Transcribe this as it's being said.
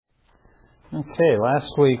Okay,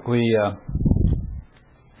 last week we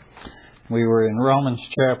were in Romans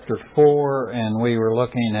chapter 4, and we were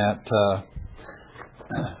looking at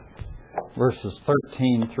verses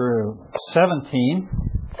 13 through 17.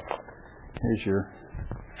 Here's your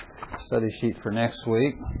study sheet for next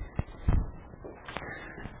week.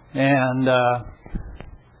 And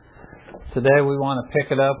today we want to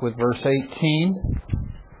pick it up with verse 18.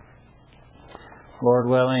 Lord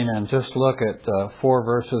willing, and just look at 4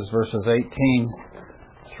 verses 18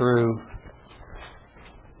 through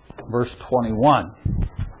verse 21.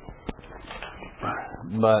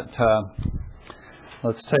 But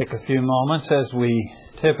let's take a few moments, as we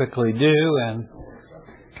typically do, and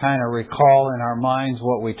kind of recall in our minds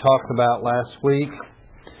what we talked about last week.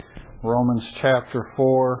 Romans chapter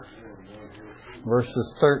 4,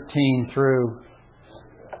 verses 13 through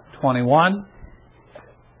 21.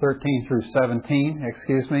 13 through 17,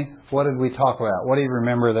 excuse me. What did we talk about? What do you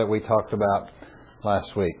remember that we talked about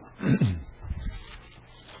last week? The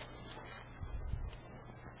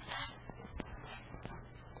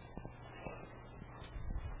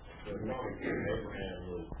knowledge of Abraham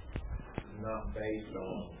was not based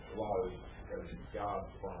on laws because of God's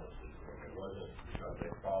promises. It wasn't because they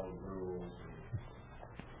followed rules.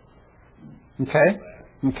 Okay.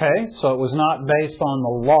 So it was not based on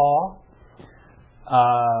the law.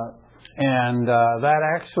 And that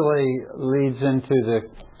actually leads into the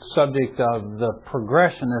subject of the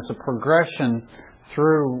progression. There's a progression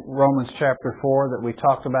through Romans chapter 4 that we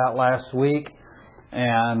talked about last week.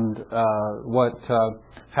 And what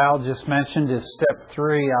Hal just mentioned is step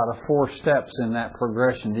 3 out of 4 steps in that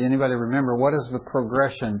progression. Do anybody remember what is the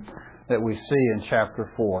progression that we see in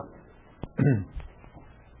chapter 4?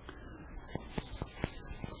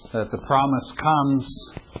 That the promise comes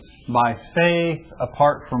by faith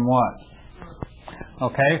apart from what?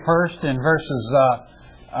 Okay, first in verses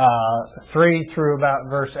 3 through about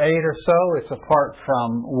verse 8 or so, it's apart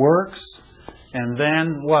from works. And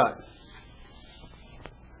then what?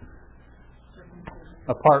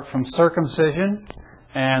 Apart from circumcision.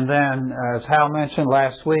 And then, as Hal mentioned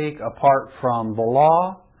last week, apart from the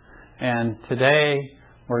law. And today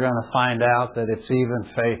we're going to find out that it's even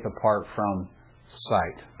faith apart from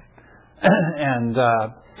sight. And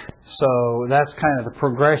so that's kind of the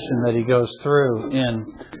progression that he goes through in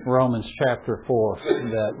Romans chapter 4.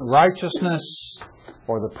 That righteousness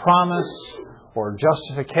or the promise or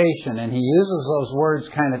justification, and he uses those words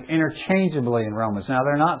kind of interchangeably in Romans. Now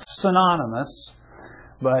they're not synonymous,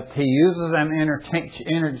 but he uses them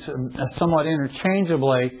somewhat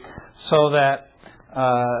interchangeably so that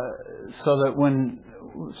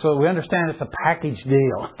we understand it's a package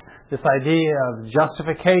deal. This idea of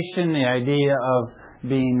justification, the idea of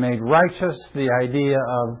being made righteous, the idea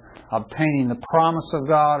of obtaining the promise of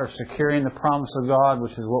God or securing the promise of God,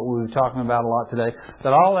 which is what we'll be talking about a lot today,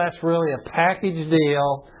 that all that's really a package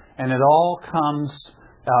deal, and it all comes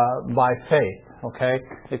by faith. Okay,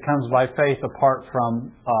 it comes by faith apart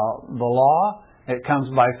from the law. It comes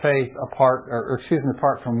by faith apart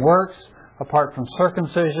from works, apart from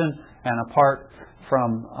circumcision, and apart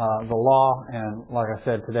from the law. And like I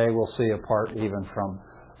said, today we'll see apart even from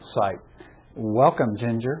sight. Welcome,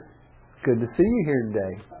 Ginger. Good to see you here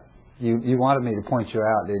today. You wanted me to point you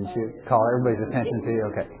out, didn't you? Call everybody's attention to you.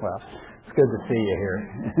 Okay, well, it's good to see you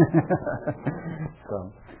here.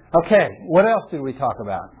 So, okay, what else did we talk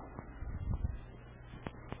about?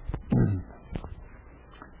 When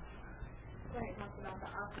it talks about the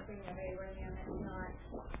offspring of Abraham, it's not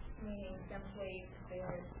meaning simply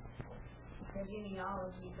the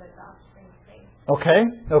genealogy, but the offspring of faith. Okay.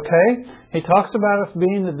 He talks about us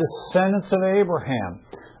being the descendants of Abraham.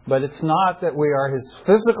 But it's not that we are his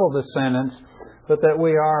physical descendants, but that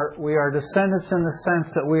we are descendants in the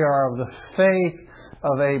sense that we are of the faith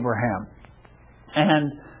of Abraham.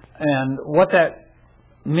 And what that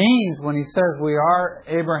means when he says we are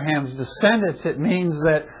Abraham's descendants, it means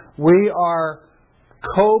that we are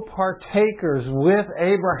co-partakers with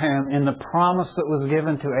Abraham in the promise that was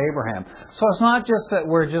given to Abraham. So it's not just that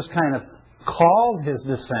we're just kind of called his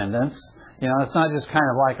descendants. You know, it's not just kind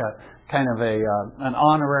of like an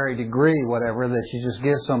honorary degree, whatever, that you just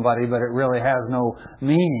give somebody, but it really has no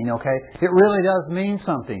meaning, okay? It really does mean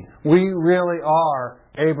something. We really are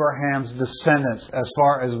Abraham's descendants as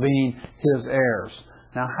far as being his heirs.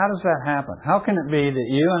 Now, how does that happen? How can it be that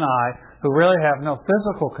you and I, who really have no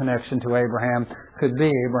physical connection to Abraham, could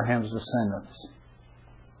be Abraham's descendants?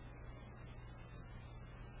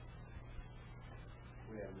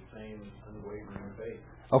 We have the same unwavering faith.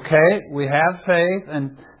 Okay, we have faith,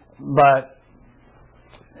 and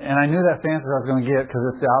I knew that's the answer I was going to get because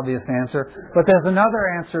it's the obvious answer. But there's another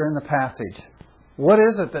answer in the passage. What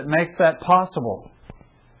is it that makes that possible?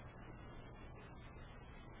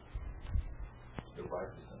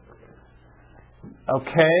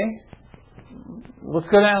 Okay. Let's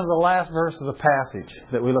go down to the last verse of the passage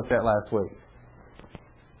that we looked at last week.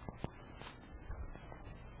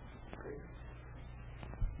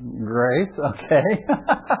 Grace, okay.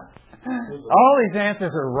 All these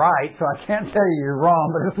answers are right, so I can't tell you you're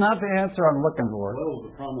wrong, but it's not the answer I'm looking for. Well,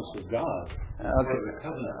 the promise of God.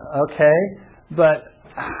 Okay, but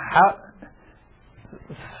how?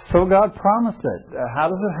 So God promised it. How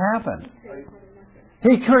does it happen?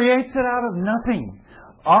 He creates it out of nothing.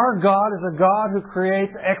 Our God is a God who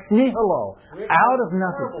creates ex nihilo, out of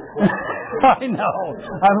nothing. I know.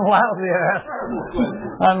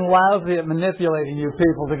 I'm lousy at manipulating you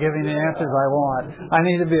people to give me the answers I want. I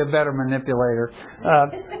need to be a better manipulator.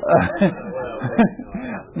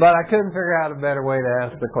 But I couldn't figure out a better way to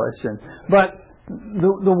ask the question. But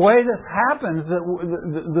the way this happens,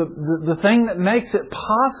 the thing that makes it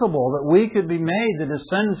possible that we could be made the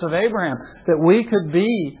descendants of Abraham, that we could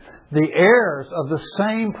be the heirs of the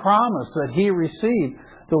same promise that He received,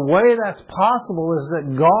 the way that's possible is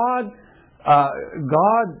that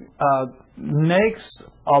God makes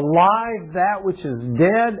alive that which is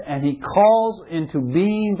dead, and He calls into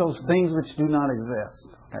being those things which do not exist.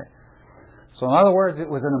 Okay? So in other words, it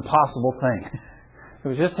was an impossible thing. It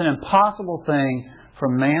was just an impossible thing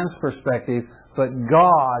from man's perspective, but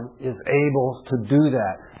God is able to do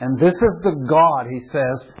that. And this is the God, He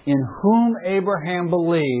says, in whom Abraham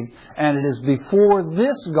believed, and it is before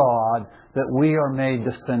this God that we are made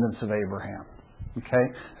descendants of Abraham. Okay?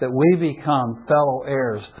 That we become fellow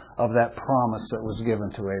heirs of that promise that was given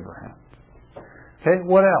to Abraham. Okay,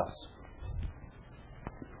 what else?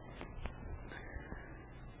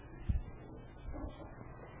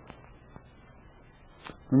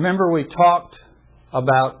 Remember we talked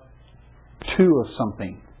about two of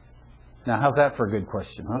something. Now, how's that for a good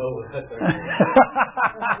question, huh?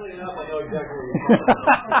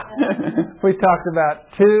 We talked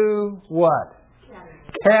about two what?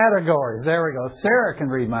 Categories. There we go. Sarah can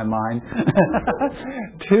read my mind.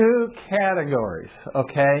 Two categories.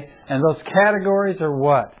 Okay? And those categories are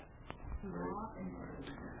what?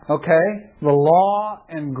 Okay? The law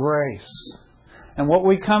and grace. And what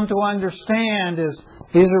we come to understand is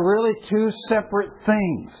these are really two separate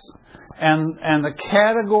things. And the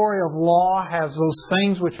category of law has those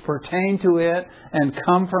things which pertain to it and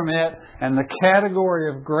come from it. And the category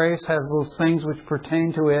of grace has those things which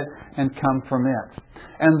pertain to it and come from it.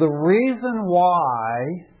 And the reason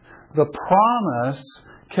why the promise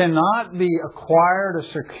cannot be acquired or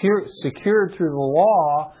secured through the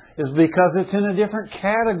law is because it's in a different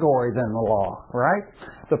category than the law, right?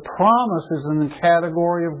 The promise is in the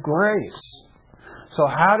category of grace. So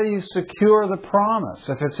how do you secure the promise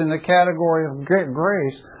if it's in the category of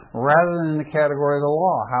grace rather than in the category of the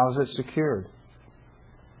law? How is it secured?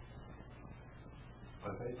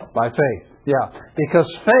 By faith. Yeah. Because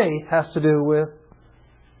faith has to do with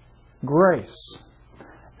grace.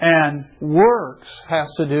 And works has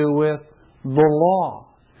to do with the law.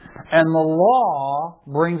 And the law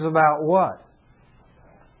brings about what?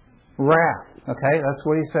 Wrath. Okay, that's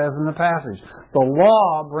what he says in the passage. The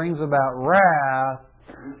law brings about wrath,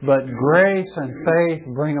 but grace and faith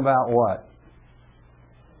bring about what?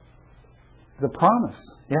 The promise.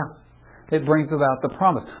 Yeah. It brings about the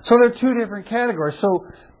promise. So there are two different categories. So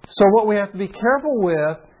what we have to be careful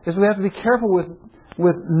with is we have to be careful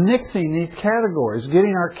with mixing these categories,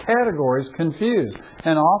 getting our categories confused.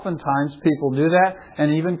 And oftentimes people do that,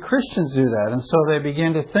 and even Christians do that. And so they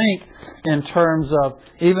begin to think in terms of,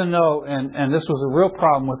 even though, and this was a real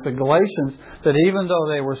problem with the Galatians, that even though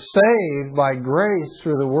they were saved by grace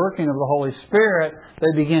through the working of the Holy Spirit,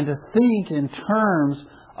 they began to think in terms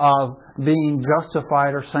of being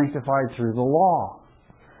justified or sanctified through the law.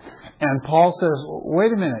 And Paul says,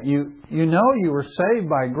 wait a minute, you know you were saved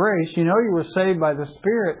by grace, you know you were saved by the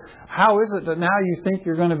Spirit. How is it that now you think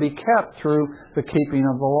you're going to be kept through the keeping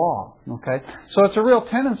of the law? Okay? So it's a real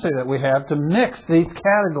tendency that we have to mix these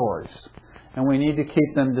categories. And we need to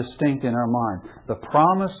keep them distinct in our mind. The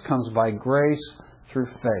promise comes by grace through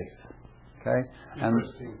faith. Okay?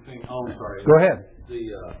 Interesting thing. Oh, I'm sorry. Go ahead.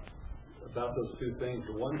 About those two things,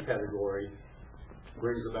 the one category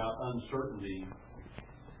brings about uncertainty.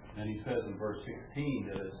 And he says in verse 16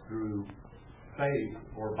 that it's through faith,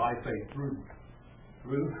 or by faith through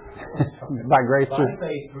by grace by through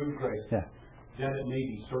faith through grace, yeah, that it may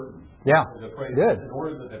be certain. Yeah, the phrase, good. In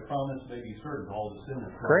order that the promise may be certain, all the sin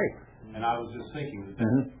is great. And I was just thinking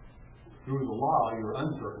that through the law you're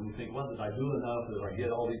uncertain. You think, well, did I do enough? Did I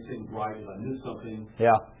get all these things right? Did I miss something?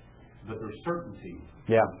 Yeah. But there's certainty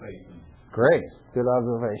Yeah. in faith. Great. Good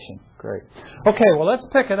observation. Great. Okay, well, let's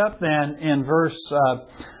pick it up then in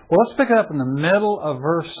let's pick it up in the middle of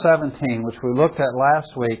verse 17, which we looked at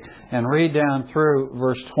last week, and read down through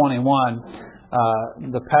verse 21,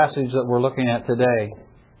 the passage that we're looking at today.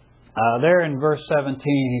 There in verse 17,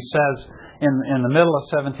 he says, in the middle of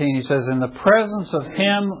 17, he says, in the presence of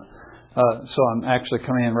Him, so I'm actually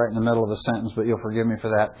coming in right in the middle of the sentence, but you'll forgive me for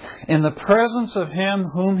that. In the presence of Him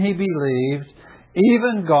whom he believed,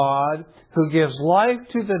 even God, who gives life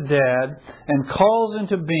to the dead and calls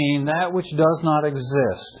into being that which does not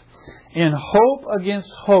exist. In hope against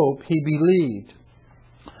hope he believed,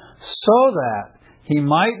 so that he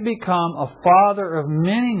might become a father of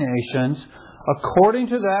many nations, according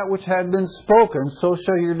to that which had been spoken, so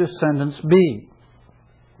shall your descendants be.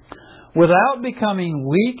 Without becoming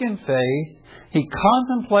weak in faith, he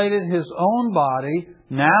contemplated his own body,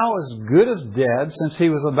 now as good as dead, since he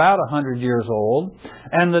was about 100 years old,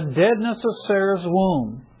 and the deadness of Sarah's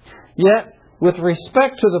womb. Yet, with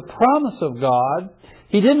respect to the promise of God,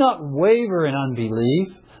 he did not waver in unbelief,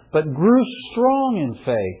 but grew strong in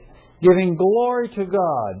faith, giving glory to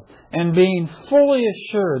God, and being fully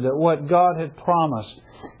assured that what God had promised,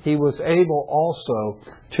 he was able also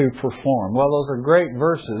to perform. Well, those are great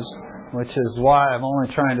verses, which is why I'm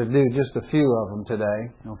only trying to do just a few of them today.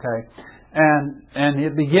 Okay, and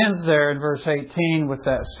it begins there in verse 18 with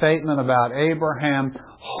that statement about Abraham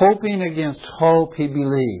hoping against hope he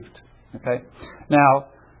believed. Okay, now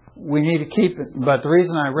we need to keep it, but the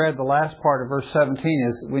reason I read the last part of verse 17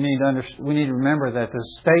 is we need to remember that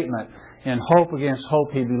this statement, in hope against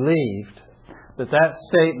hope he believed, that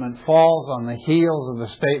statement falls on the heels of the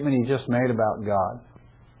statement he just made about God.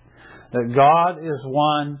 That God is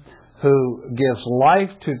one who gives life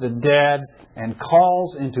to the dead and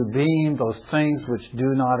calls into being those things which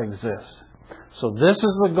do not exist. So this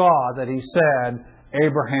is the God that he said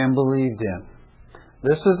Abraham believed in.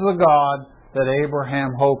 This is the God that Abraham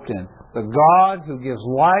hoped in. The God who gives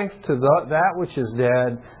life to that which is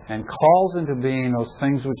dead and calls into being those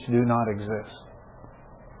things which do not exist.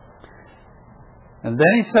 And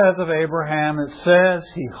then he says of Abraham, it says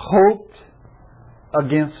he hoped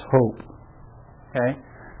against hope. Okay?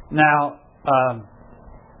 Now,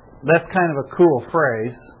 that's kind of a cool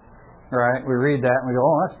phrase, right? We read that and we go,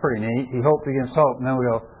 oh, that's pretty neat. He hoped against hope. And then we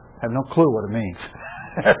go, have no clue what it means.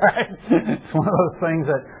 Right? It's one of those things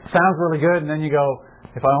that sounds really good, and then you go,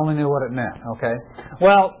 if I only knew what it meant. Okay.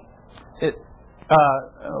 Well,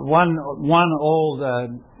 one old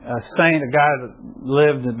saint, a guy that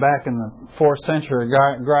lived back in the 4th century,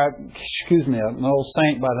 an old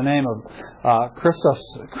saint by the name of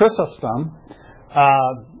Chrysostom.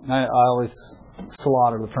 I always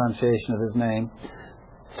slaughter the pronunciation of his name.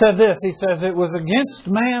 Said this. He says, "It was against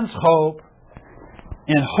man's hope,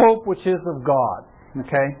 in hope which is of God."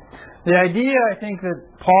 Okay? The idea, I think,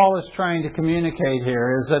 that Paul is trying to communicate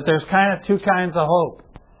here is that there's kind of two kinds of hope.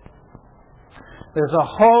 There's a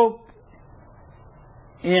hope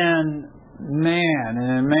in man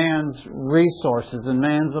and in man's resources and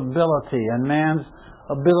man's ability and man's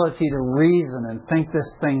ability to reason and think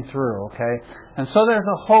this thing through, okay? And so there's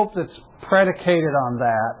a hope that's predicated on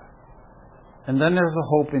that. And then there's a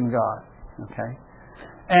hope in God, okay?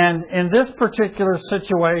 And in this particular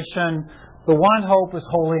situation, the one hope is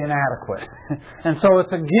wholly inadequate. And so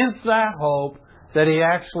it's against that hope that he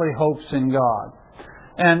actually hopes in God.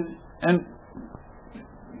 And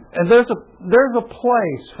there's a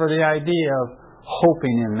place for the idea of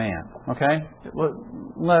hoping in man. Okay?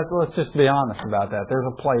 Let's just be honest about that. There's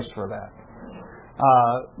a place for that.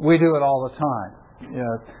 We do it all the time. You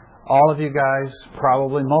know, all of you guys,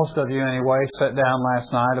 probably most of you anyway, sat down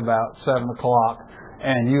last night about 7 o'clock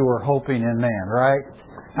and you were hoping in man, right?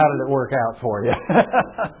 How did it work out for you?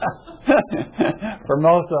 For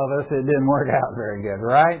most of us, it didn't work out very good,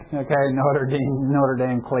 right? Okay, Notre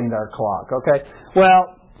Dame cleaned our clock. Okay,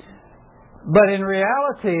 well, but in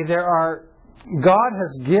reality, God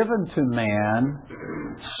has given to man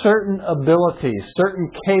certain abilities, certain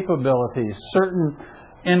capabilities, certain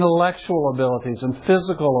intellectual abilities and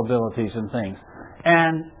physical abilities and things.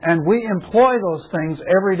 And we employ those things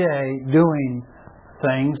every day doing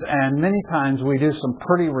things, and many times we do some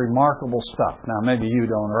pretty remarkable stuff. Now, maybe you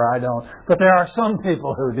don't or I don't, but there are some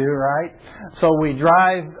people who do, right? So we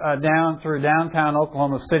drive down through downtown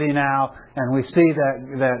Oklahoma City now, and we see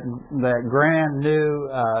that grand new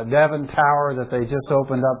Devon Tower that they just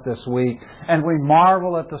opened up this week, and we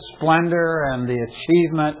marvel at the splendor and the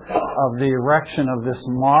achievement of the erection of this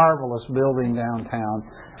marvelous building downtown.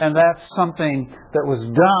 And that's something that was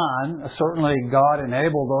done, certainly God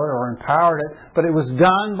enabled it or empowered it, but it was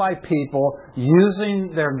done by people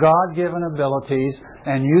using their God-given abilities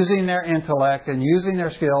and using their intellect and using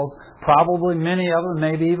their skills. Probably many of them,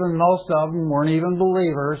 maybe even most of them, weren't even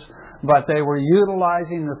believers, but they were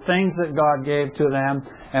utilizing the things that God gave to them.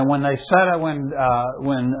 And when they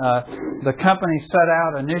the company set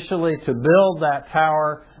out initially to build that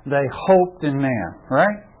tower, they hoped in man,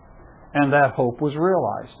 right? And that hope was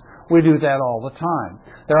realized. We do that all the time.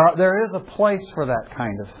 There is a place for that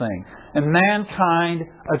kind of thing. And mankind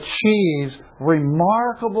achieves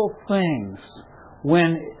remarkable things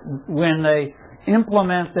when they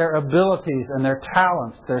implement their abilities and their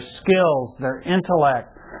talents, their skills, their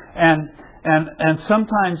intellect, and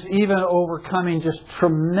sometimes even overcoming just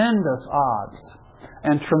tremendous odds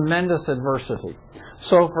and tremendous adversity.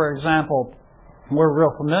 So, for example, we're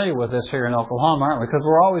real familiar with this here in Oklahoma, aren't we? Because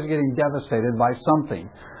we're always getting devastated by something.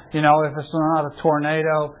 You know, if it's not a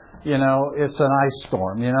tornado, you know, it's an ice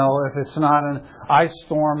storm. You know, if it's not an ice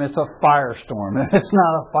storm, it's a firestorm. If it's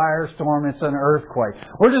not a firestorm, it's an earthquake.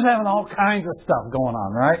 We're just having all kinds of stuff going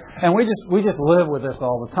on, right? And we just live with this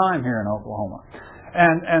all the time here in Oklahoma.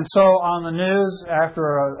 And so on the news,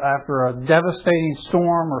 after a devastating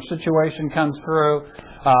storm or situation comes through,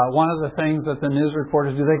 one of the things that the news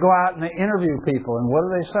reporters do, they go out and they interview people. And what do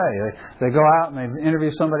they say? They go out and they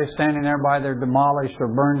interview somebody standing there by their demolished or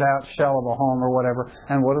burned out shell of a home or whatever.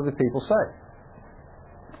 And what do the people say?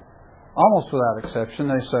 Almost without exception,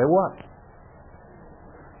 they say what?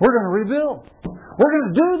 We're going to rebuild. We're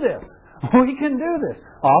going to do this. We can do this.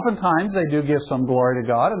 Oftentimes they do give some glory to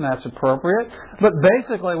God, and that's appropriate. But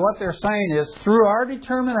basically what they're saying is through our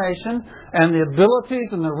determination and the abilities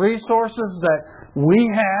and the resources that we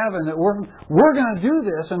have, and that we're going to do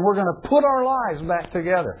this, and we're going to put our lives back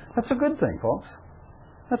together. That's a good thing, folks.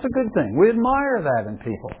 That's a good thing. We admire that in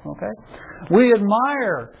people, okay? We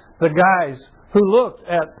admire the guys who looked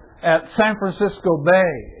at San Francisco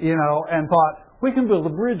Bay, you know, and thought, we can build a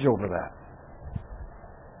bridge over that.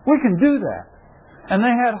 We can do that. And they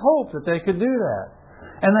had hope that they could do that.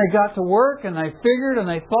 And they got to work, and they figured, and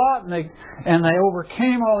they thought, and they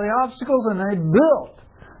overcame all the obstacles, and they built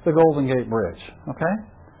the Golden Gate Bridge. Okay?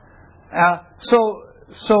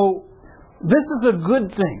 So this is a good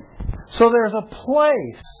thing. So there's a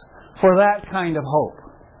place for that kind of hope.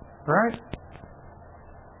 Right?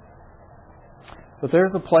 But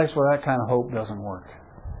there's a place where that kind of hope doesn't work.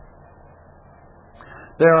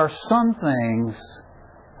 There are some things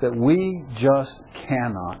that we just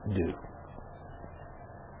cannot do.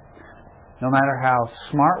 No matter how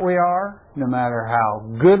smart we are, no matter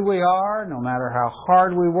how good we are, no matter how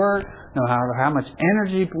hard we work, no matter how much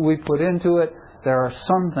energy we put into it, there are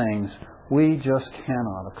some things we just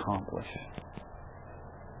cannot accomplish.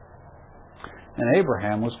 And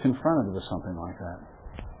Abraham was confronted with something like that.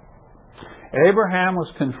 Abraham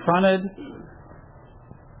was confronted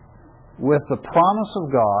with the promise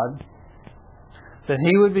of God that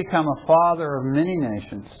he would become a father of many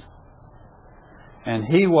nations. And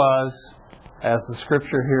he was, as the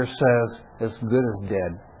Scripture here says, as good as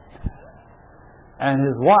dead. And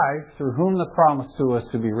his wife, through whom the promise to was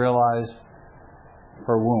to be realized,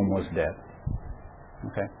 her womb was dead.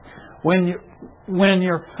 Okay. When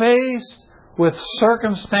you're faced with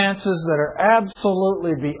circumstances that are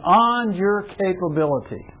absolutely beyond your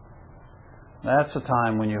capability, that's a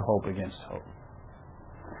time when you hope against hope.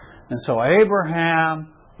 And so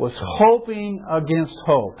Abraham was hoping against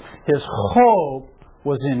hope. His hope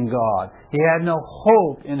was in God. He had no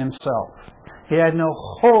hope in himself. He had no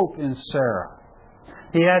hope in Sarah.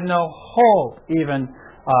 He had no hope even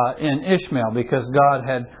in Ishmael, because God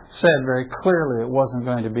had said very clearly it wasn't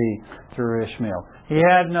going to be through Ishmael. He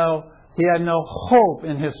had no hope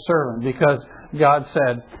in his servant, because God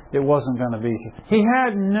said it wasn't going to be. He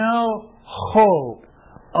had no hope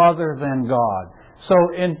other than God. So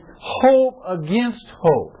in hope against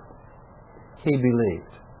hope, he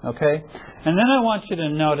believed. Okay? And then I want you to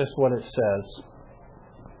notice what it says.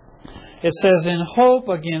 It says, in hope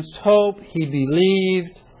against hope, he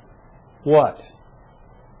believed what?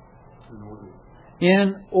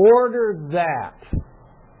 In order that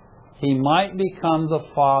he might become the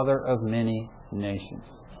father of many nations.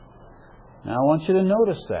 Now I want you to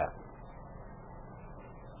notice that.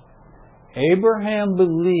 Abraham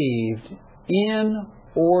believed in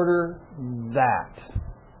order that.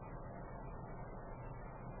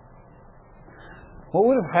 What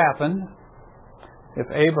would have happened if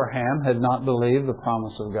Abraham had not believed the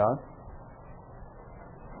promise of God?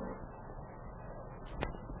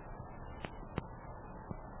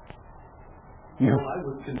 Well, I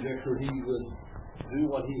would conjecture he would do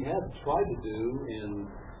what he had tried to do and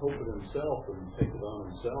hope it himself and take it on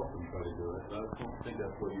himself and try to do it. I don't think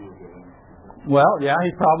that's what you were doing. Well, yeah,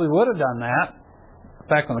 he probably would have done that.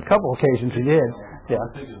 fact, on a couple occasions he did.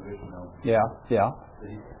 Yeah. Yeah.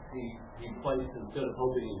 He placed, instead of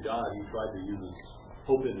hoping in God, he tried to use his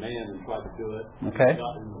hope in man and tried to do it. Okay. He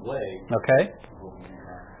got in the way. Okay.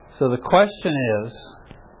 So the question is,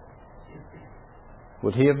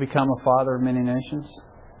 would he have become a father of many nations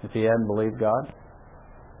if he hadn't believed God?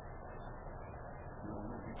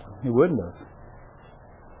 He wouldn't have.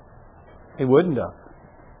 He wouldn't have.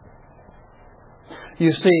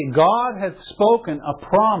 You see, God had spoken a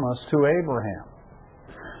promise to Abraham.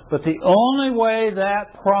 But the only way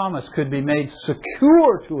that promise could be made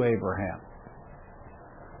secure to Abraham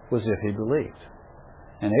was if he believed.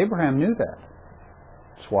 And Abraham knew that.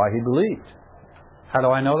 That's why he believed. How do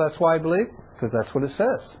I know that's why he believed? Because that's what it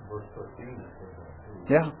says.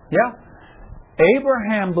 Yeah.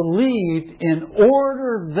 Abraham believed in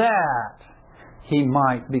order that he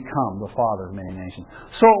might become the father of many nations.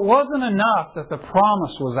 So it wasn't enough that the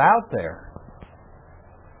promise was out there.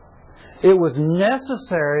 It was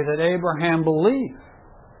necessary that Abraham believe.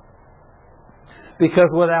 Because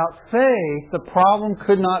without faith, the problem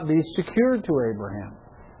could not be secured to Abraham.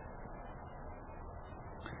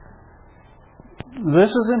 This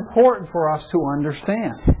is important for us to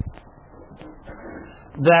understand.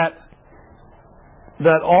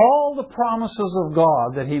 That all the promises of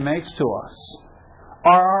God that He makes to us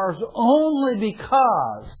are ours only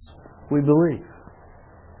because we believe.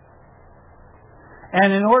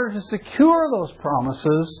 And in order to secure those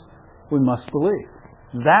promises, we must believe.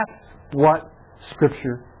 That's what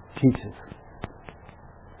Scripture teaches.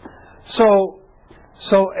 So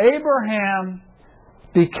Abraham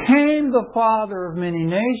became the father of many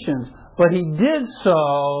nations, but he did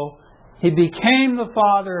so, he became the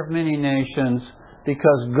father of many nations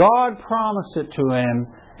because God promised it to him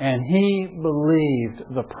and he believed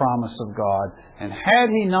the promise of God. And had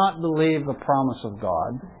he not believed the promise of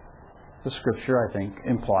God, the Scripture, I think,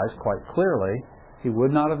 implies quite clearly, he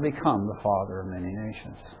would not have become the father of many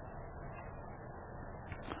nations.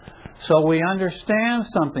 So we understand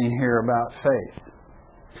something here about faith.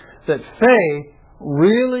 That faith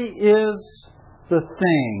really is the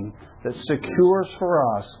thing that secures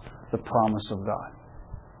for us the promise of God.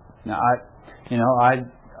 Now,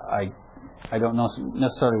 I don't know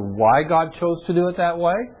necessarily why God chose to do it that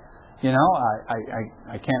way.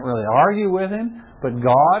 I can't really argue with Him, but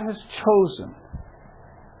God has chosen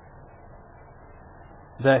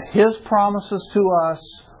that His promises to us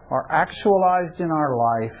are actualized in our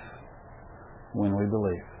life when we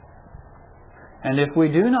believe. And if we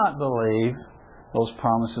do not believe, those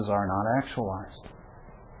promises are not actualized.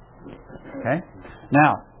 Okay?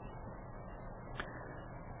 Now,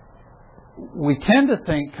 we tend to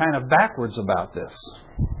think kind of backwards about this.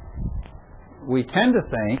 We tend to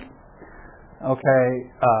think,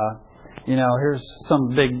 here's some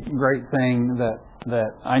big, great thing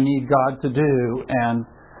that I need God to do, and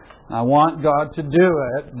I want God to do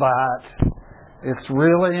it, but it's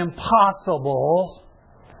really impossible.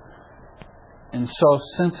 And so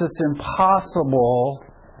since it's impossible,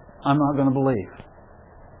 I'm not going to believe.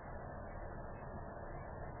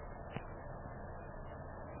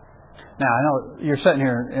 Now, I know you're sitting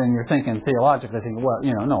here and you're thinking theologically,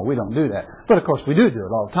 no, we don't do that. But of course we do it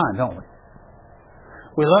all the time, don't we?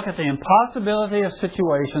 We look at the impossibility of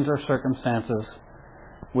situations or circumstances.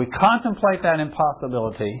 We contemplate that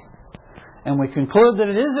impossibility. And we conclude that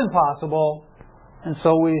it is impossible. And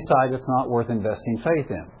so we decide it's not worth investing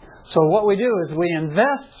faith in. So what we do is we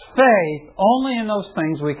invest faith only in those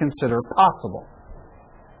things we consider possible.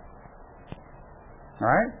 All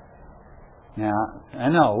right? Now, I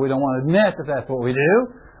know we don't want to admit that that's what we do,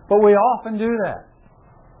 but we often do that.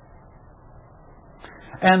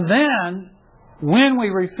 And then, when we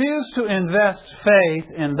refuse to invest faith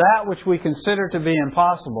in that which we consider to be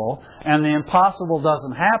impossible, and the impossible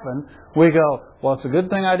doesn't happen, we go, well, it's a good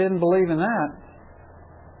thing I didn't believe in that.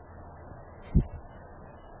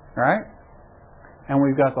 Right? And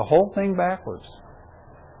we've got the whole thing backwards.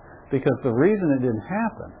 Because the reason it didn't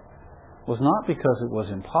happen was not because it was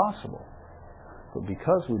impossible, but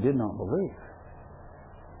because we did not believe.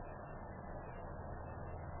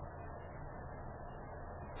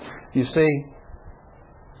 You see,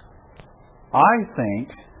 I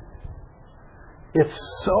think it's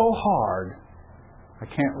so hard, I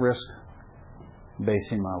can't risk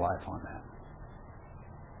basing my life on that.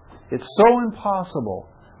 It's so impossible,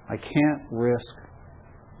 I can't risk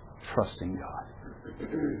trusting God.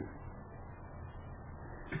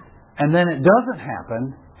 And then it doesn't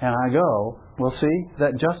happen, and I go, well, see,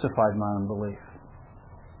 that justified my unbelief.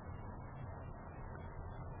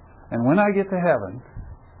 And when I get to heaven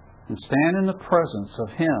and stand in the presence of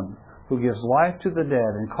Him who gives life to the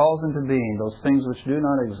dead and calls into being those things which do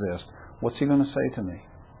not exist, what's He going to say to me?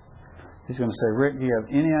 He's going to say, Rick, do you have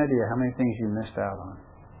any idea how many things you missed out on?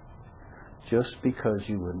 Just because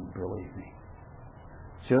you wouldn't believe me.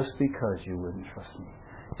 Just because you wouldn't trust me.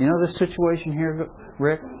 You know this situation here,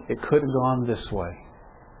 Rick? It could have gone this way,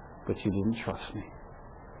 but you didn't trust me.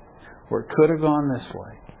 Or it could have gone this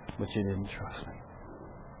way, but you didn't trust me.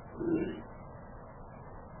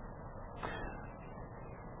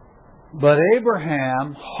 But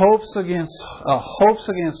Abraham hopes against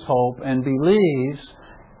hope and believes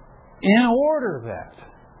in order that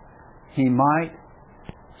he might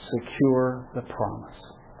secure the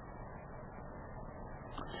promise.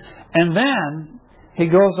 And then he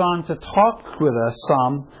goes on to talk with us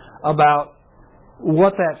some about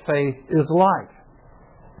what that faith is like.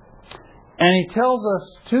 And he tells us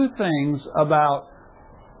two things about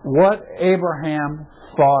what Abraham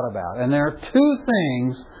thought about. And there are two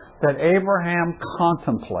things that Abraham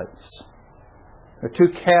contemplates. There are two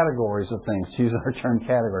categories of things, to use our term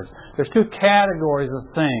categories. There's two categories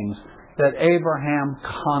of things that Abraham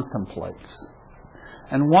contemplates.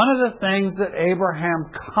 And one of the things that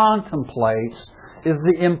Abraham contemplates is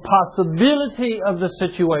the impossibility of the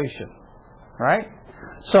situation. Right?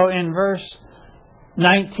 So in verse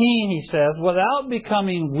 19 he says, without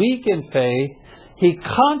becoming weak in faith, he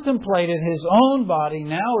contemplated his own body,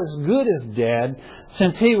 now as good as dead,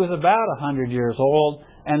 since he was about 100 years old,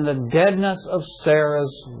 and the deadness of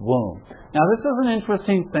Sarah's womb. Now this is an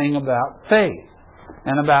interesting thing about faith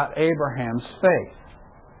and about Abraham's faith.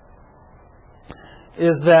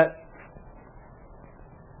 Is that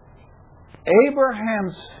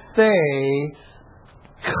Abraham's faith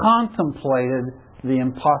contemplated the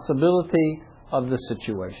impossibility of the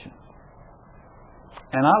situation.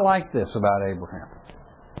 And I like this about Abraham.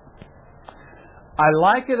 I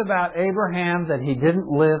like it about Abraham that he didn't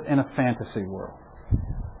live in a fantasy world.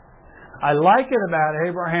 I like it about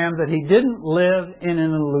Abraham that he didn't live in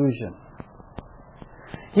an illusion.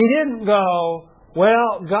 He didn't go,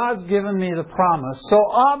 well, God's given me the promise, so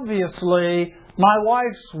obviously my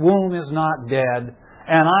wife's womb is not dead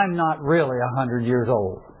and I'm not really 100 years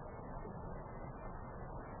old.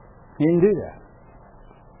 He didn't do that.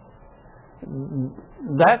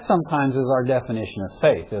 That sometimes is our definition of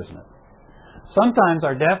faith, isn't it? Sometimes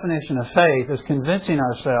our definition of faith is convincing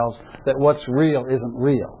ourselves that what's real isn't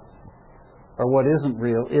real, or what isn't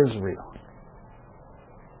real is real.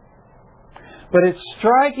 But it's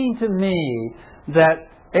striking to me that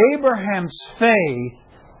Abraham's faith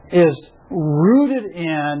is rooted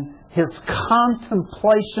in his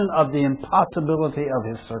contemplation of the impossibility of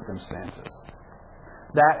his circumstances.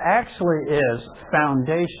 That actually is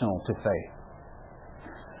foundational to faith.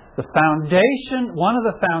 The foundation, one of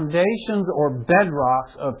the foundations or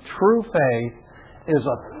bedrocks of true faith is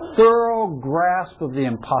a thorough grasp of the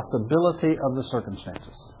impossibility of the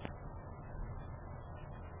circumstances.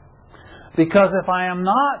 Because if I am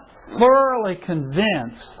not thoroughly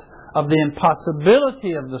convinced of the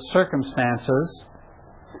impossibility of the circumstances,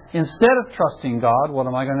 instead of trusting God, what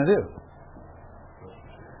am I going to do?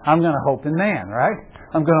 I'm going to hope in man, right?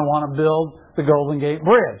 I'm going to want to build the Golden Gate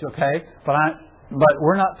Bridge, okay? But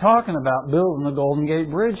we're not talking about building the Golden Gate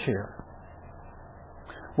Bridge here.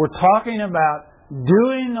 We're talking about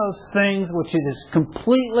doing those things which it is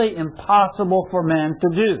completely impossible for man to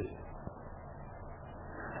do.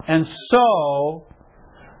 And so,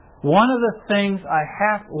 one of the things I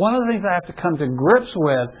have to come to grips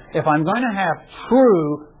with if I'm going to have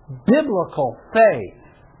true biblical faith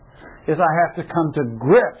is I have to come to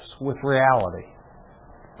grips with reality.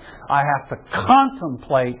 I have to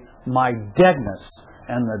contemplate my deadness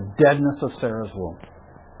and the deadness of Sarah's womb.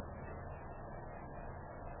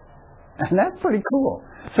 And that's pretty cool.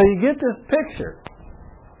 So you get this picture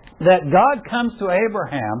that God comes to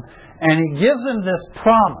Abraham and He gives him this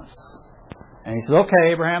promise. And He says,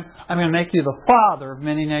 okay, Abraham, I'm going to make you the father of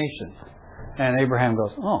many nations. And Abraham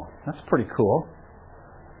goes, oh, that's pretty cool.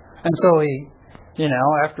 And so he,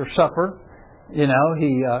 after supper, he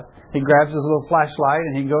grabs his little flashlight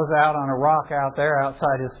and he goes out on a rock out there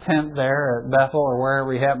outside his tent there at Bethel or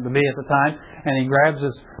wherever he happened to be at the time. And he grabs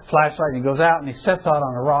his flashlight and he goes out and he sets out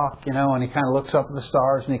on a rock, and he kind of looks up at the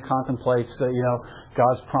stars and he contemplates,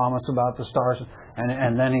 God's promise about the stars.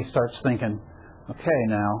 And then he starts thinking, okay,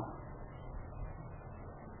 now,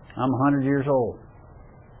 I'm 100 years old.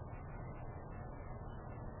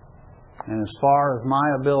 And as far as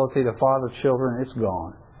my ability to father children, it's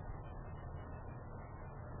gone.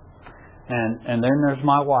 And then there's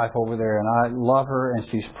my wife over there, and I love her, and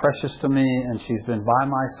she's precious to me, and she's been by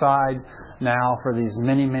my side now for these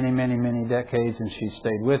many, many, many, many decades, and she's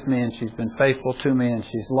stayed with me, and she's been faithful to me, and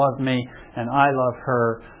she's loved me, and I love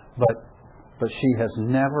her, but she has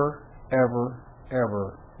never, ever,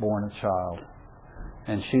 ever born a child.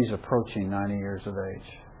 And she's approaching 90 years of age.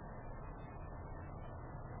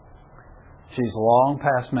 She's long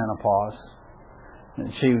past menopause.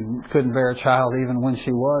 And she couldn't bear a child even when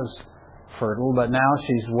she was fertile, but now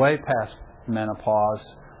she's way past menopause.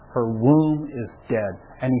 Her womb is dead.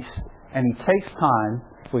 And he takes time,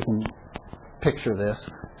 if we can picture this,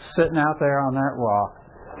 sitting out there on that rock,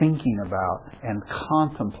 thinking about and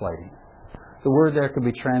contemplating. The word there could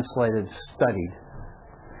be translated studied.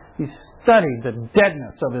 He studied the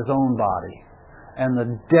deadness of his own body and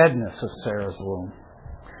the deadness of Sarah's womb.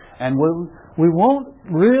 And we won't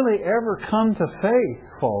really ever come to faith,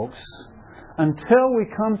 folks, until we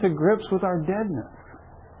come to grips with our deadness.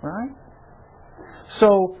 Right?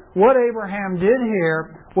 So what Abraham did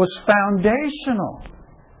here was foundational.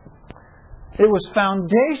 It was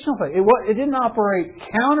foundational faith. It didn't operate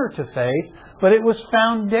counter to faith, but it was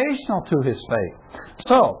foundational to his faith.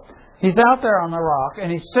 So, he's out there on the rock,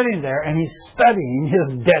 and he's sitting there, and he's studying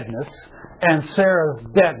his deadness and Sarah's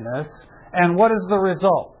deadness. And what is the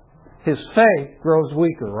result? His faith grows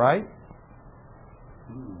weaker, right?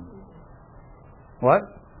 What?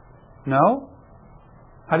 No?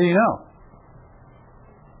 How do you know?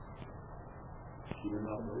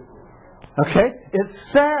 Okay, it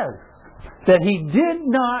says that he did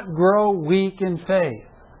not grow weak in faith.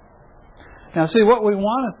 Now, see, what we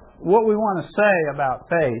want to say about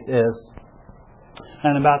faith is,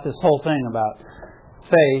 and about this whole thing about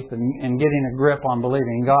faith and getting a grip on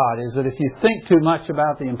believing God, is that if you think too much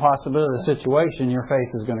about the impossibility of the situation, your faith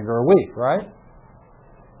is going to grow weak, right?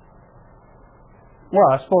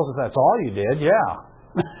 Well, I suppose if that's all you did, yeah.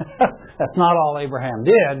 That's not all Abraham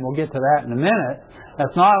did, and we'll get to that in a minute.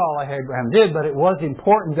 That's not all Abraham did, but it was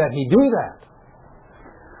important that he do that.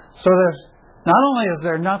 So not only is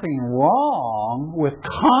there nothing wrong with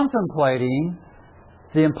contemplating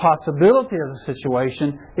the impossibility of the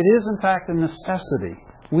situation, it is in fact a necessity.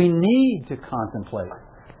 We need to contemplate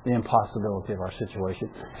the impossibility of our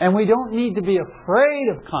situation. And we don't need to be afraid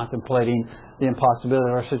of contemplating the impossibility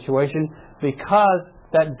of our situation, because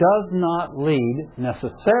that does not lead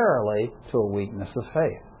necessarily to a weakness of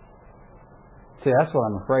faith. See, that's what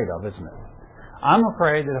I'm afraid of, isn't it? I'm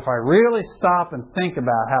afraid that if I really stop and think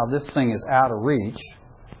about how this thing is out of reach,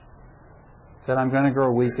 that I'm going to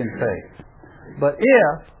grow weak in faith. But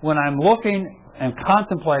if, when I'm looking and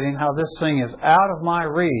contemplating how this thing is out of my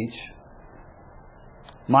reach,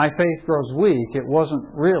 my faith grows weak, it wasn't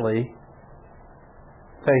really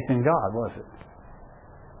faith in God, was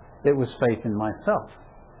it? It was faith in myself.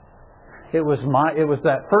 It was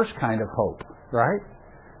that first kind of hope, right?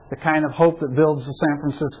 The kind of hope that builds the San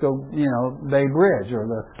Francisco, Bay Bridge or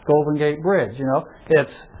the Golden Gate Bridge,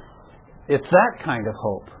 It's that kind of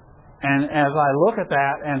hope. And as I look at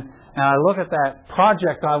that and I look at that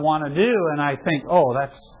project I want to do, and I think, oh,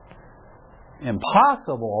 that's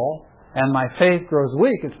impossible, and my faith grows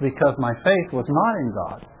weak, it's because my faith was not in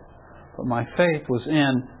God. But my faith was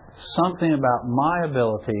in something about my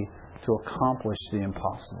ability to accomplish the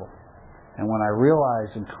impossible. And when I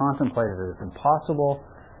realize and contemplate it as impossible,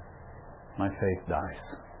 my faith dies.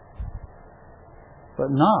 But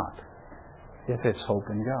not if it's hope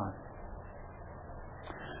in God.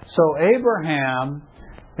 So Abraham,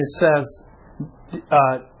 it says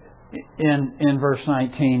in verse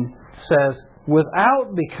 19, says,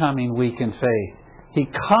 without becoming weak in faith, he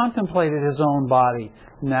contemplated his own body,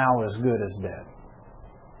 now as good as dead.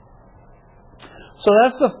 So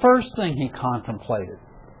that's the first thing he contemplated.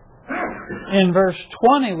 In verse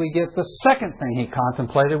 20, we get the second thing he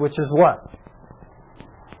contemplated, which is what?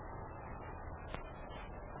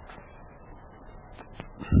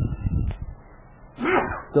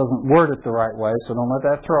 Doesn't word it the right way, so don't let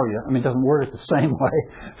that throw you. It doesn't word it the same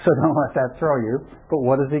way, so don't let that throw you. But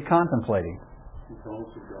what is he contemplating?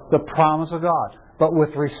 The promise of God. But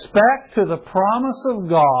with respect to the promise of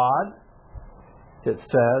God, it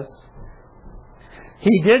says,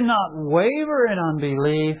 he did not waver in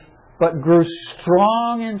unbelief, but grew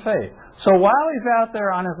strong in faith. So while he's out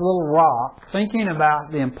there on his little rock, thinking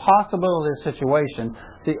about the impossibility of the situation,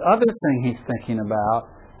 the other thing he's thinking about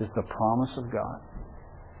is the promise of God.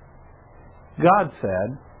 God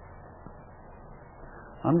said,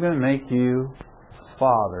 I'm going to make you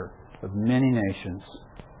father of many nations,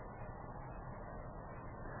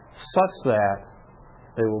 such that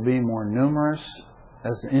they will be more numerous,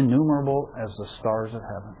 as innumerable as the stars of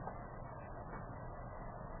heaven.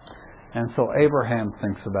 And so Abraham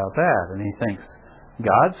thinks about that, and he thinks,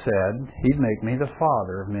 God said He'd make me the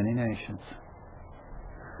father of many nations.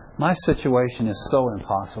 My situation is so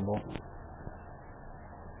impossible.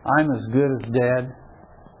 I'm as good as dead.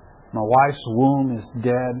 My wife's womb is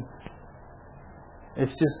dead.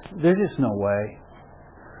 There's just no way.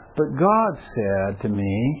 But God said to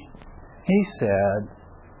me, He said,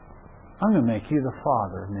 I'm going to make you the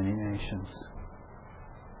father of many nations.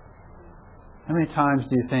 How many times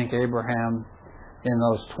do you think Abraham, in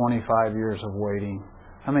those 25 years of waiting,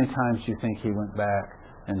 how many times do you think he went back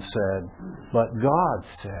and said, but God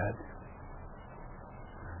said,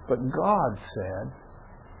 but God said,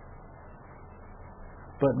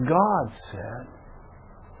 but God said.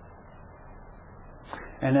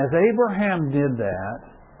 And as Abraham did that,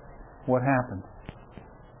 what happened?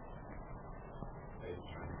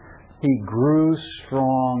 He grew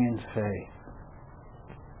strong in faith.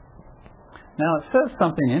 Now it says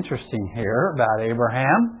something interesting here about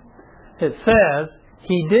Abraham. It says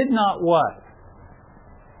he did not what?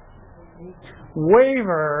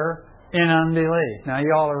 Waver in unbelief. Now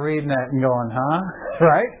you all are reading that and going, huh?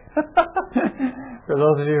 Right? For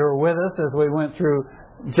those of you who were with us as we went through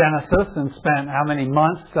Genesis and spent how many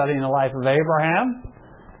months studying the life of Abraham?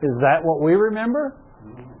 Is that what we remember?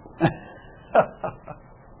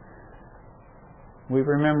 We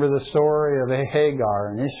remember the story of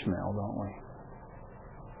Hagar and Ishmael, don't we?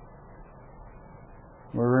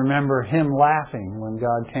 We remember him laughing when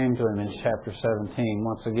God came to him in chapter 17,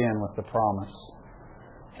 once again with the promise.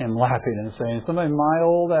 Him laughing and saying, somebody my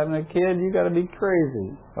old having a kid, you got to be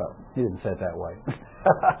crazy. Well, he didn't say it that way.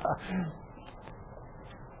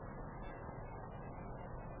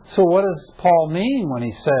 So what does Paul mean when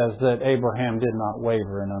he says that Abraham did not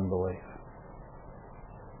waver in unbelief?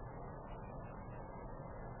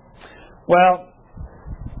 Well,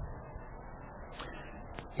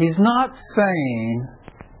 he's not saying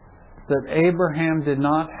that Abraham did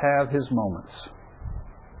not have his moments.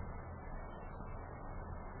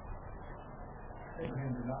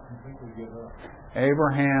 Abraham did not completely give up.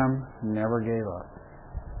 Abraham never gave up.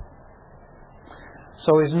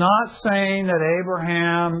 So he's not saying that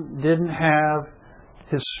Abraham didn't have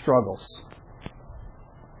his struggles.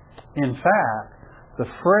 In fact, the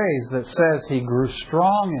phrase that says he grew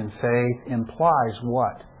strong in faith implies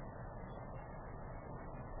what?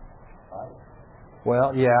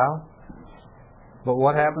 Well, yeah. But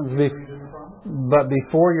what happens but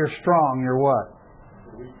before you're strong, you're what?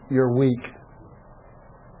 You're weak.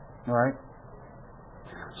 Right?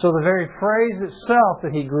 So the very phrase itself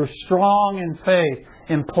that he grew strong in faith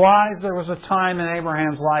implies there was a time in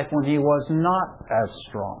Abraham's life when he was not as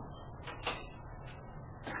strong.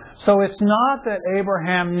 So it's not that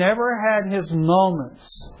Abraham never had his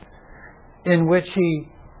moments in which he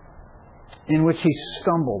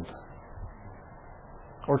stumbled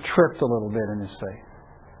or tripped a little bit in his faith.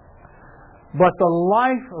 But the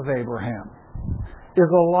life of Abraham is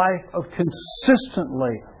a life of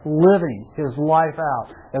consistently living his life out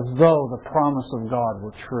as though the promise of God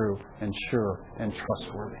were true and sure and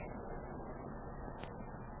trustworthy.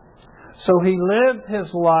 So he lived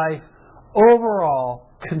his life overall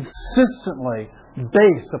consistently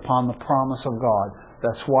based upon the promise of God.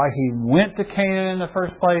 That's why he went to Canaan in the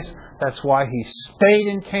first place. That's why he stayed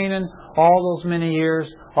in Canaan all those many years,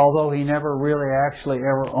 although he never really actually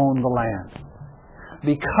ever owned the land.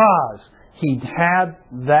 Because he had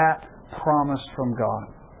that promise from God.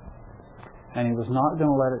 And he was not going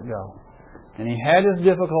to let it go. And he had his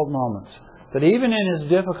difficult moments. But even in his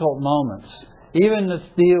difficult moments, even this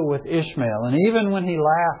deal with Ishmael, and even when he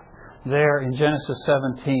laughed there in Genesis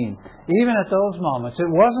 17, even at those moments, it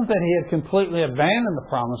wasn't that he had completely abandoned the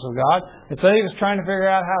promise of God. It's that he was trying to figure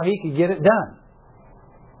out how he could get it done.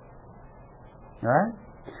 Right?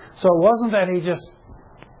 So it wasn't that he just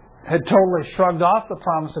had totally shrugged off the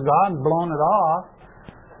promise of God and blown it off.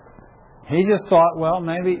 He just thought, well,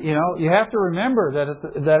 maybe, you have to remember that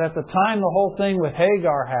at the time the whole thing with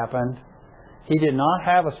Hagar happened, he did not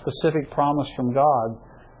have a specific promise from God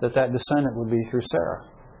that descendant would be through Sarah.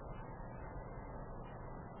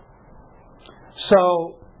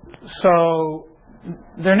 So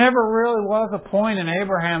there never really was a point in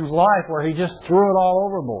Abraham's life where he just threw it all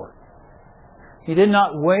overboard. He did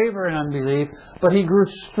not waver in unbelief, but he grew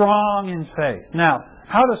strong in faith. Now,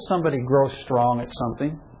 how does somebody grow strong at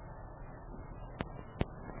something?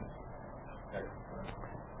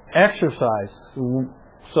 Exercise.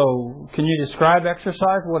 So, can you describe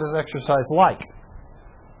exercise? What is exercise like?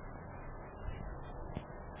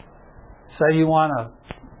 Say you want to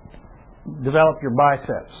develop your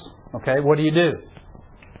biceps. Okay, what do you do?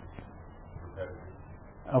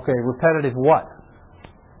 Okay, repetitive what?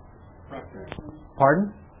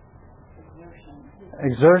 Pardon?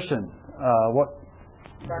 exertion. What?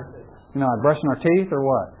 I'm brushing our teeth or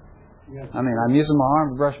what? I mean, I'm using my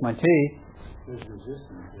arm to brush my teeth.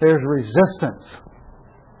 There's resistance.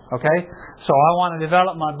 Okay? So I want to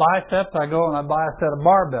develop my biceps. I go and I buy a set of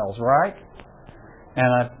barbells, right? And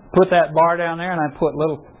I put that bar down there and I put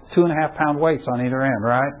little 2.5 pound weights on either end,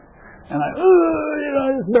 right? And I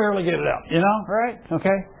just barely get it up, right?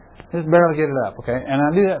 Okay? Just barely get it up, okay? And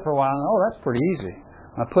I do that for a while and that's pretty easy.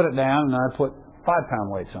 I put it down and I put 5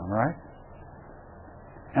 pound weights on, right?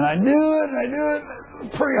 And I do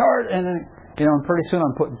it pretty hard, and then, and pretty soon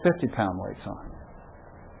I'm putting 50 pound weights on.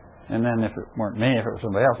 And then if it weren't me, if it was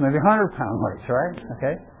somebody else, maybe 100 pound weights, right?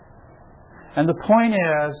 Okay? And the point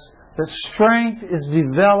is that strength is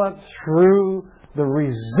developed through the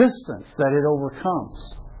resistance that it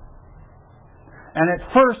overcomes. And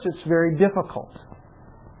at first it's very difficult.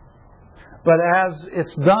 But as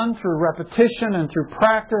it's done through repetition and through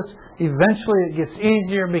practice, eventually it gets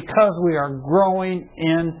easier because we are growing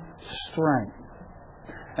in strength.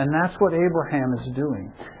 And that's what Abraham is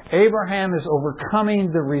doing. Abraham is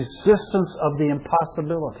overcoming the resistance of the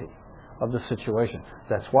impossibility of the situation.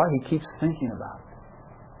 That's why he keeps thinking about it.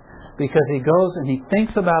 Because he goes and he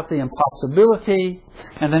thinks about the impossibility,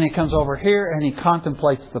 and then he comes over here and he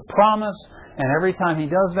contemplates the promise. And every time he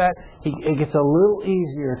does that, it gets a little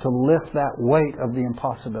easier to lift that weight of the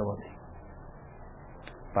impossibility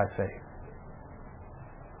by faith.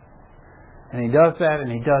 And he does that,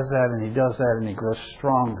 and he does that, and he does that, and he grows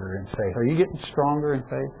stronger in faith. Are you getting stronger in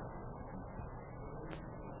faith?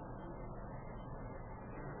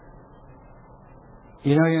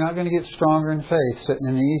 You're not going to get stronger in faith sitting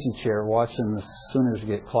in the easy chair watching the Sooners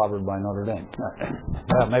get clobbered by Notre Dame.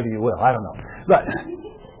 Well, maybe you will. I don't know. But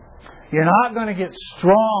you're not going to get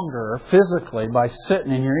stronger physically by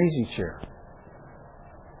sitting in your easy chair,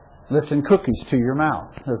 lifting cookies to your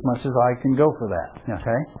mouth, as much as I can go for that.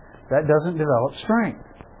 Okay? That doesn't develop strength.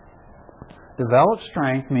 Develop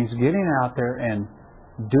strength means getting out there and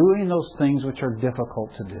doing those things which are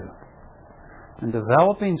difficult to do. And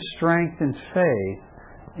developing strength in faith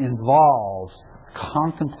involves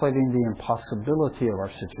contemplating the impossibility of our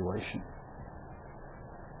situation.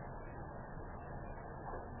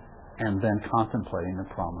 And then contemplating the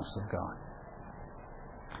promise of God.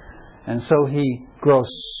 And so he grows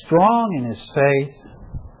strong in his faith,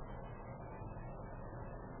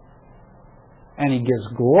 and he gives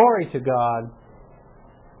glory to God,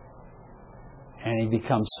 and he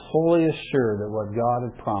becomes fully assured that what God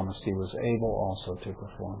had promised he was able also to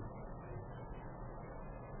perform.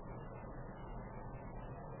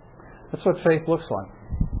 That's what faith looks like.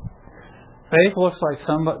 Faith looks like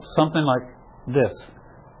something like this.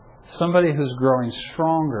 Somebody who's growing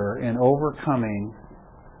stronger in overcoming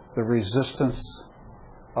the resistance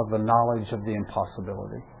of the knowledge of the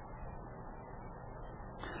impossibility.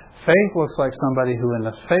 Faith looks like somebody who, in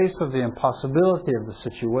the face of the impossibility of the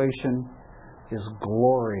situation, is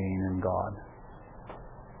glorying in God.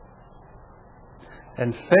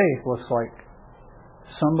 And faith looks like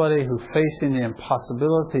somebody who, facing the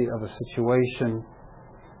impossibility of a situation,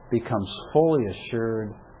 becomes fully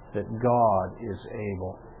assured that God is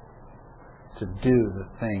able to do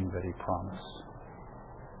the thing that He promised.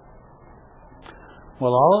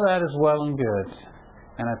 Well, all of that is well and good.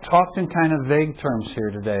 And I've talked in kind of vague terms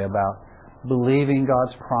here today about believing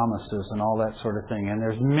God's promises and all that sort of thing. And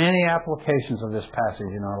there's many applications of this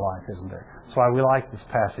passage in our life, isn't there? That's why we like this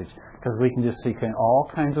passage, because we can just see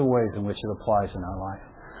all kinds of ways in which it applies in our life.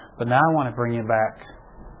 But now I want to bring you back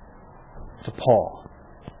to Paul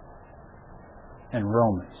and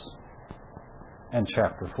Romans and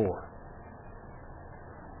chapter 4.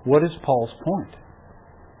 What is Paul's point?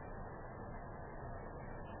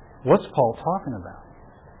 What's Paul talking about?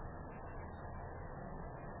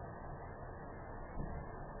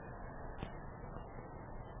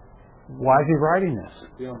 Why is he writing this?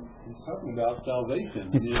 He's talking about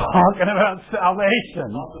salvation. He's talking about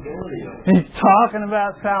salvation. He's talking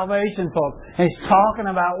about salvation, folks. And he's talking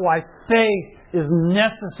about why faith is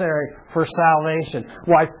necessary for salvation.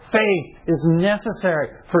 Why faith is necessary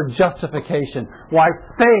for justification. Why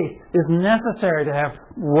faith is necessary to have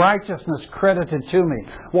righteousness credited to me.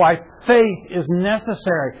 Why faith is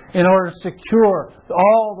necessary in order to secure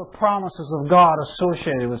all the promises of God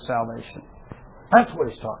associated with salvation. That's what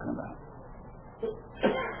he's talking about.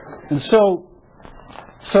 And so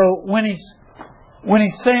when he's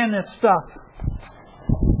saying this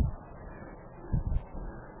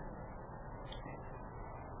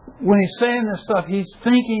stuff, he's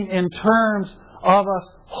thinking in terms of us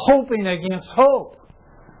hoping against hope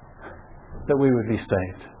that we would be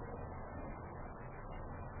saved.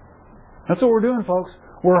 That's what we're doing, folks.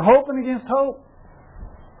 We're hoping against hope.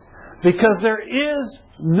 Because there is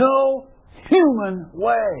no human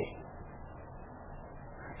way.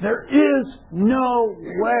 There is no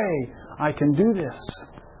way I can do this.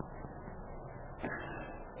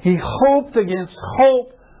 He hoped against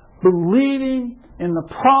hope, believing in the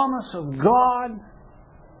promise of God,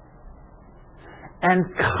 and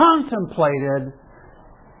contemplated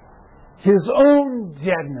his own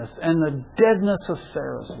deadness and the deadness of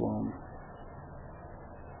Sarah's womb.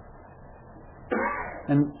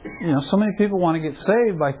 And, so many people want to get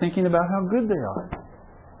saved by thinking about how good they are.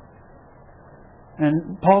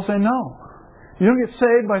 And Paul said, no. You don't get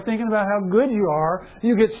saved by thinking about how good you are.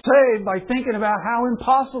 You get saved by thinking about how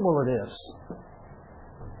impossible it is.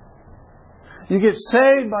 You get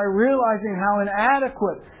saved by realizing how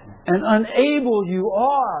inadequate and unable you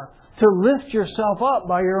are to lift yourself up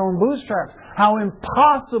by your own bootstraps. How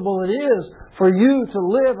impossible it is for you to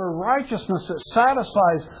live a righteousness that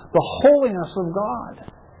satisfies the holiness of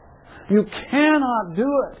God. You cannot do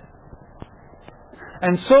it.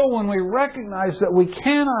 And so when we recognize that we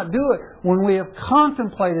cannot do it, when we have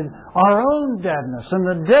contemplated our own deadness and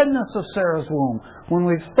the deadness of Sarah's womb, when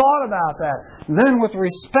we've thought about that, then with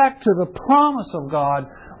respect to the promise of God,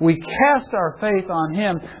 we cast our faith on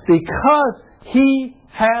Him because He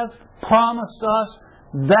has promised us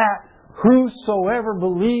that whosoever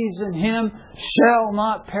believes in Him shall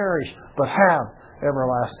not perish, but have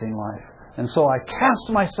everlasting life. And so I cast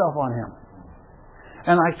myself on Him.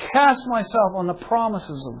 And I cast myself on the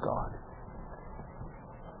promises of God.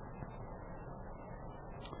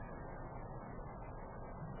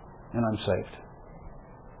 And I'm saved.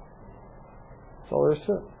 That's all there is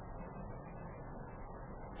to it.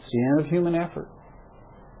 It's the end of human effort.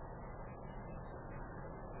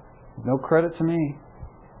 No credit to me.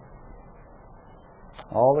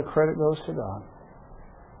 All the credit goes to God.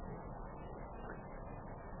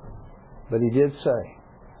 But He did say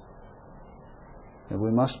that we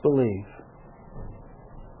must believe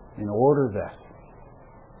in order that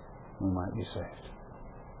we might be saved.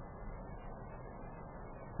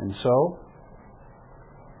 And so,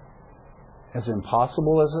 as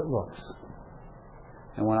impossible as it looks,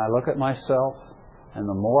 and when I look at myself, and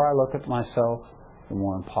the more I look at myself, the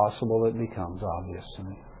more impossible it becomes obvious to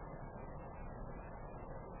me.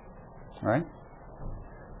 Right?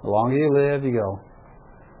 The longer you live, you go,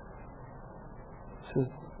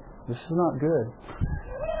 this is not good.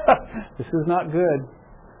 This is not good.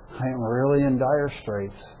 I am really in dire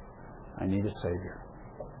straits. I need a Savior.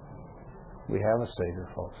 We have a Savior,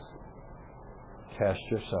 folks. Cast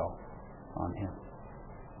yourself on Him.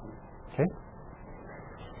 Okay?